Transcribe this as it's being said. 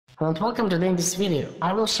And welcome. Today in this video,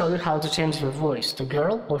 I will show you how to change your voice to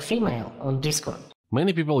girl or female on Discord.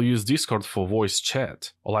 Many people use Discord for voice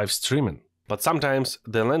chat or live streaming, but sometimes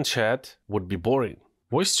the LAN chat would be boring.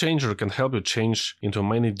 VoiceChanger can help you change into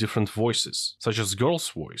many different voices, such as girl's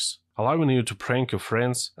voice, allowing you to prank your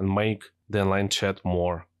friends and make the online chat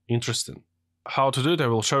more interesting. How to do it I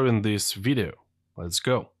will show you in this video. Let's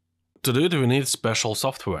go. To do it we need special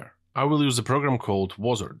software. I will use a program called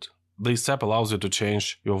Vozard. This app allows you to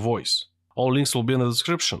change your voice. All links will be in the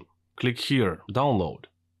description. Click here, download.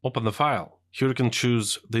 Open the file. Here you can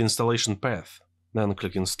choose the installation path. Then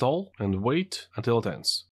click install and wait until it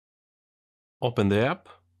ends. Open the app.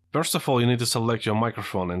 First of all, you need to select your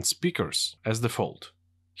microphone and speakers as default.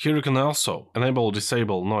 Here you can also enable or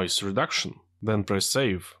disable noise reduction. Then press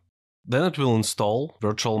save. Then it will install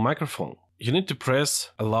virtual microphone. You need to press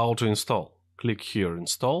allow to install. Click here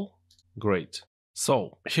install. Great.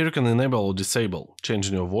 So, here you can enable or disable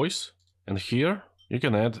changing your voice, and here you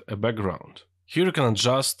can add a background. Here you can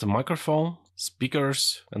adjust the microphone,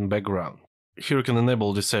 speakers and background. Here you can enable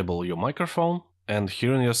or disable your microphone and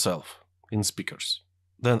hearing yourself in speakers.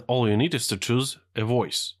 Then all you need is to choose a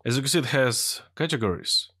voice. As you can see, it has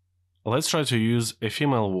categories. Let's try to use a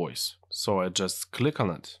female voice, so I just click on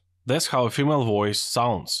it. That's how a female voice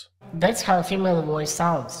sounds. That's how a female voice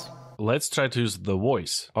sounds. Let's try to use the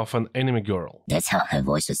voice of an enemy girl. That's how her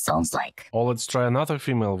voice sounds like. Or let's try another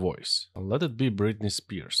female voice. Let it be Britney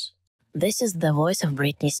Spears. This is the voice of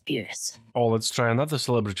Britney Spears. Or let's try another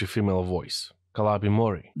celebrity female voice. Kalapi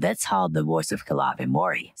Mori. That's how the voice of Kalapi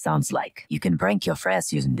Mori sounds like. You can prank your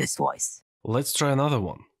friends using this voice. Let's try another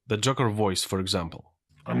one. The Joker voice, for example.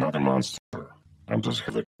 I'm not a monster. I'm just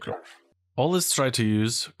a girl. Or let's try to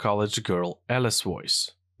use college girl Alice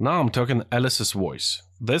voice. Now I'm talking Alice's voice.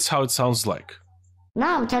 That's how it sounds like.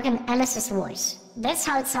 Now I'm talking Alice's voice. That's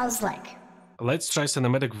how it sounds like. Let's try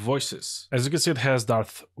cinematic voices. As you can see, it has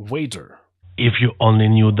Darth Vader. If you only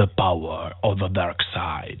knew the power of the dark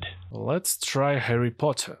side. Let's try Harry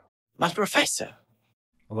Potter. My professor.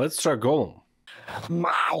 Let's try Gollum.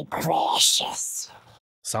 My precious.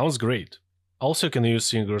 Sounds great. Also you can use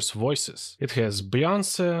singers' voices. It has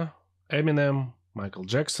Beyonce, Eminem, Michael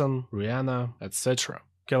Jackson, Rihanna, etc.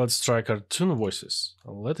 Okay, let's try cartoon voices.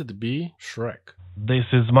 Let it be Shrek. This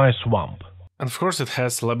is my swamp. And of course it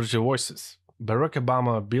has celebrity voices. Barack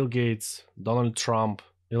Obama, Bill Gates, Donald Trump,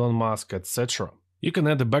 Elon Musk, etc. You can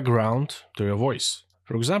add a background to your voice.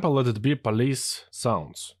 For example, let it be police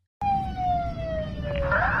sounds.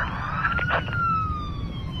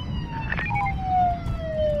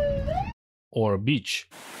 Or beach.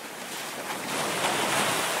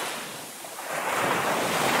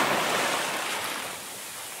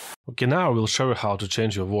 Okay, now I will show you how to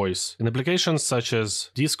change your voice in applications such as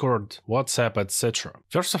Discord, WhatsApp, etc.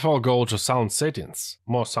 First of all, go to Sound Settings,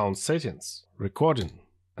 More Sound Settings, Recording,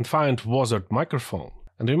 and find Vozard microphone.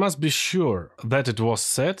 And you must be sure that it was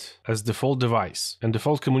set as default device and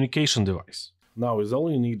default communication device. Now all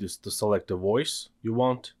you need is to select the voice you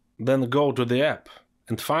want, then go to the app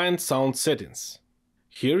and find Sound Settings.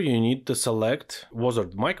 Here you need to select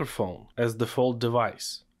Vozard microphone as default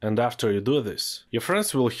device. And after you do this, your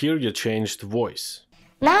friends will hear your changed voice.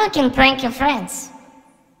 Now you can prank your friends.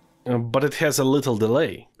 But it has a little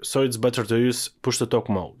delay, so it's better to use push-to-talk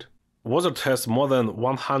mode. Vozard has more than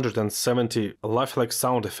 170 lifelike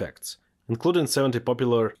sound effects, including 70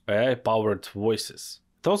 popular AI-powered voices.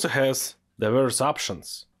 It also has diverse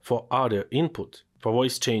options for audio input for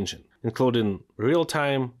voice changing, including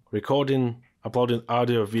real-time, recording, uploading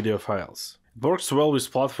audio-video files. It works well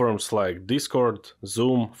with platforms like Discord,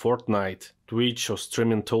 Zoom, Fortnite, Twitch or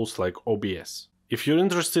streaming tools like OBS. If you're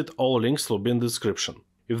interested, all links will be in the description.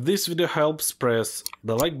 If this video helps, press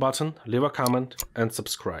the like button, leave a comment and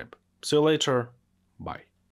subscribe. See you later, bye.